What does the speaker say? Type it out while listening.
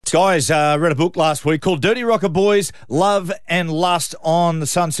Guys, read a book last week called Dirty Rocker Boys, Love and Lust on the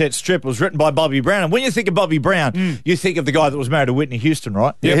Sunset Strip. It was written by Bobbi Brown. And when you think of Bobbi Brown, you think of the guy that was married to Whitney Houston,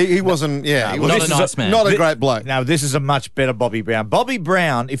 right? Yeah, he wasn't, he was not a nice man. Not a great bloke. No, this is a much better Bobbi Brown. Bobbi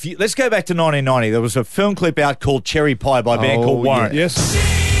Brown, let's go back to 1990. There was a film clip out called Cherry Pie by a band called Warrant.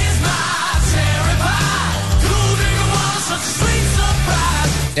 Yes.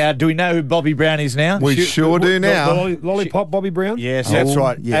 Now, do we know who Bobbi Brown is now? We sure do now. Lollipop Bobbi Brown? Yes, that's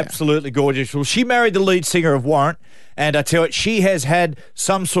right. yeah. Absolutely gorgeous. Well, she married the lead singer of Warrant, and I tell you, she has had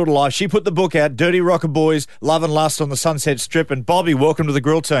some sort of life. She put the book out, Dirty Rocker Boys, Love and Lust on the Sunset Strip. And Bobbi, welcome to the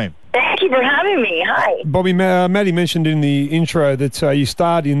Grill Team. Thank you for having me. Hi. Bobbi, Maddie mentioned in the intro that you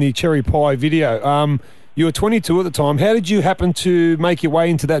starred in the Cherry Pie video. You were 22 at the time. How did you happen to make your way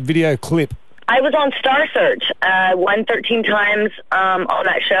into that video clip? I was on Star Search, won 13 times on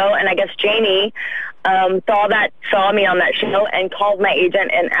that show, and I guess Janie saw me on that show and called my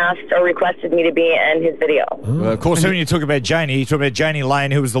agent and asked or requested me to be in his video. Well, of course, when you talk about Janie, you talk about Janie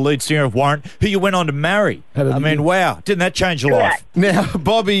Lane, who was the lead singer of Warrant, who you went on to marry. I mean, wow, didn't that change your life? Now,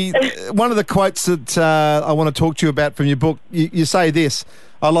 Bobbi, one of the quotes that I want to talk to you about from your book, you say this: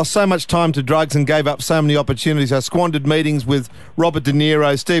 I lost so much time to drugs and gave up so many opportunities. I squandered meetings with Robert De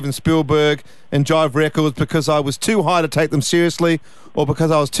Niro, Steven Spielberg, and Jive Records because I was too high to take them seriously or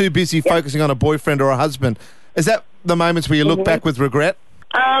because I was too busy focusing on a boyfriend or a husband. Is that the moments where you look back with regret?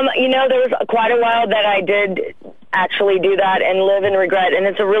 There was quite a while that I did actually do that and live in regret, and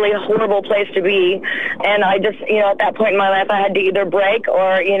it's a really horrible place to be. And I just, at that point in my life, I had to either break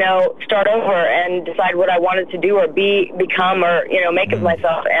or, start over and decide what I wanted to do or become or, make of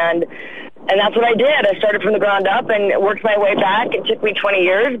myself. And that's what I did. I started from the ground up and worked my way back. It took me 20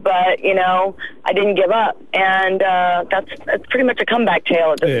 years, but, I didn't give up. And that's pretty much a comeback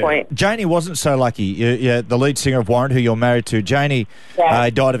tale at this point. Janie wasn't so lucky. The lead singer of Warrant, who you're married to, Janie,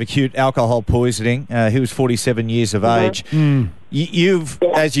 died of acute alcohol poisoning. He was 47 years of age. You've,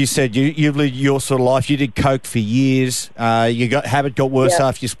 as you said, you've lived your sort of life. You did coke for years. Habit got worse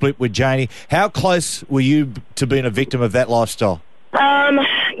after you split with Janie. How close were you to being a victim of that lifestyle?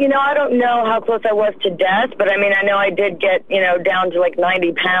 I don't know how close I was to death, but I know I did get, down to like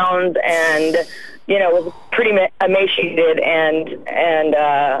 90 pounds and, was pretty emaciated and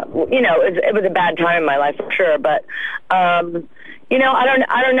it was a bad time in my life for sure. But, I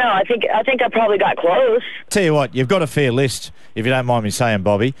don't know. I think I probably got close. Tell you what, you've got a fair list, if you don't mind me saying,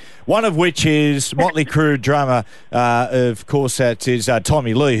 Bobbi. One of which is Motley Crue drummer, of course, that is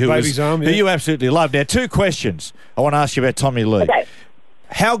Tommy Lee, who you absolutely love. Now, two questions I want to ask you about Tommy Lee. Okay.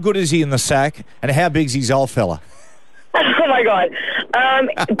 How good is he in the sack, and how big's his old fella? Oh my God,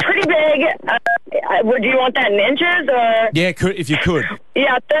 pretty big. Do you want that in inches or? Yeah, if you could.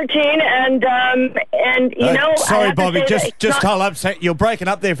 Yeah, 13, and Sorry, Bobbi, just hold up. You're breaking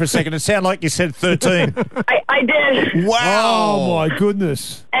up there for a second. It sounded like you said 13. I did. Wow! Oh my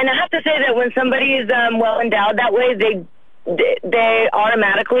goodness! And I have to say that when somebody is well endowed that way, they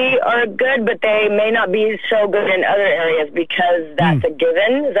automatically are good, but they may not be so good in other areas because that's a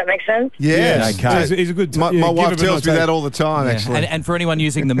given. Does that make sense? Yes. Okay. He's a good. My wife tells me that all the time, actually. And for anyone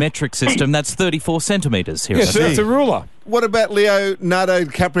using the metric system, that's 34 centimetres here. Yes, that's a ruler. What about Leonardo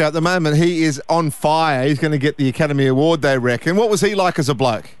DiCaprio at the moment? He is on fire. He's going to get the Academy Award, they reckon. What was he like as a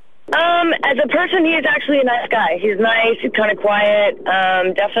bloke? As a person, he is actually a nice guy. He's nice. He's kind of quiet.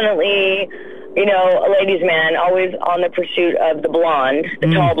 Definitely, a ladies' man, always on the pursuit of the blonde,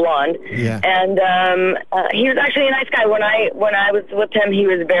 the tall blonde. Yeah. And he was actually a nice guy. When I was with him, he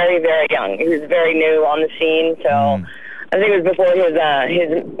was very, very young. He was very new on the scene. So I think it was before his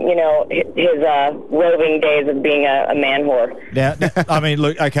roving days of being a man whore. Now,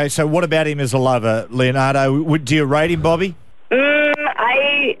 look. Okay, so what about him as a lover, Leonardo? Do you rate him, Bobbi?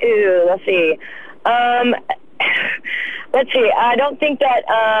 Let's see. I don't think that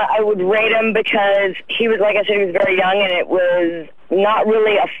I would rate him because he was, like I said, he was very young, and it was not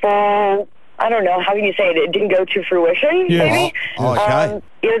really a full, I don't know, how can you say it? It didn't go to fruition, maybe. Okay.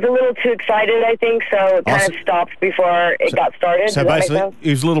 It was a little too excited, I think, so it kind of stopped before it got started. So basically,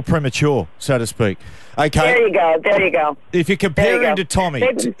 he was a little premature, so to speak. Okay. There you go. If you compare him to Tommy,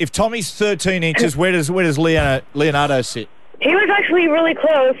 if Tommy's 13 inches, where does Leonardo sit? He was actually really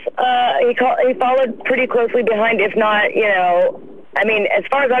close. He followed pretty closely behind, if not, as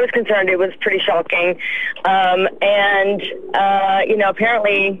far as I was concerned, it was pretty shocking.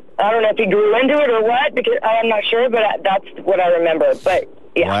 Apparently, I don't know if he grew into it or what, because I'm not sure, but that's what I remember. But,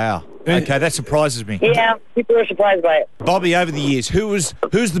 yeah. Wow. Okay, that surprises me. Yeah, people are surprised by it. Bobbi, over the years, who's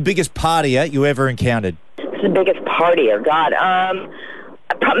the biggest partier you ever encountered? The biggest partier, God.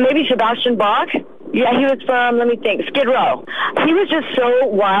 Maybe Sebastian Bach. Yeah, he was from, let me think, Skid Row. He was just so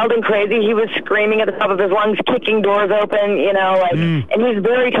wild and crazy. He was screaming at the top of his lungs, kicking doors open, you know, like, and he's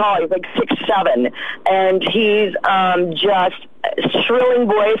very tall. He's like 6'7", and he's just shrilling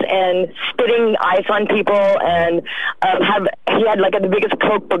voice and spitting ice on people, and he had like the biggest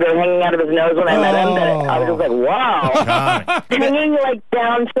coke booger hanging out of his nose when I met him. That I was just like, wow, hanging like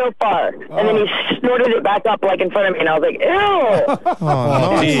down so far, and then he snorted it back up like in front of me, and I was like, ew.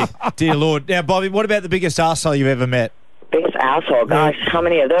 Dear Lord. Now, Bobby, what about the biggest arsehole you've ever met? Biggest asshole. Gosh, how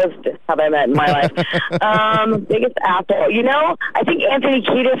many of those have I met in my life? Biggest asshole. You know, I think Anthony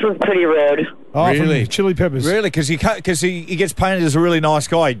Kiedis was pretty rude. Oh, Really? from Chili Peppers. Really? Because he gets painted as a really nice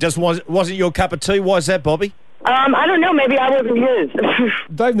guy. Wasn't your cup of tea? Why is that, Bobby? I don't know. Maybe I wasn't his.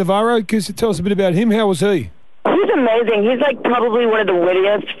 Dave Navarro, tell us a bit about him. How was he? He's amazing. He's like probably one of the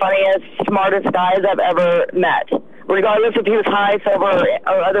wittiest, funniest, smartest guys I've ever met. Regardless if he was high, sober,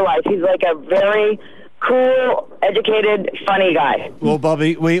 or otherwise, he's like a very cool, educated, funny guy. Well,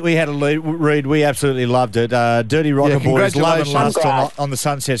 Bobby, we had a read. We absolutely loved it. Dirty Rocker Boys, Love and Lust on the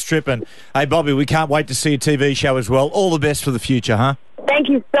Sunset Strip. And, hey, Bobby, we can't wait to see a TV show as well. All the best for the future, huh? Thank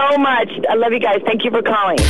you so much. I love you guys. Thank you for calling.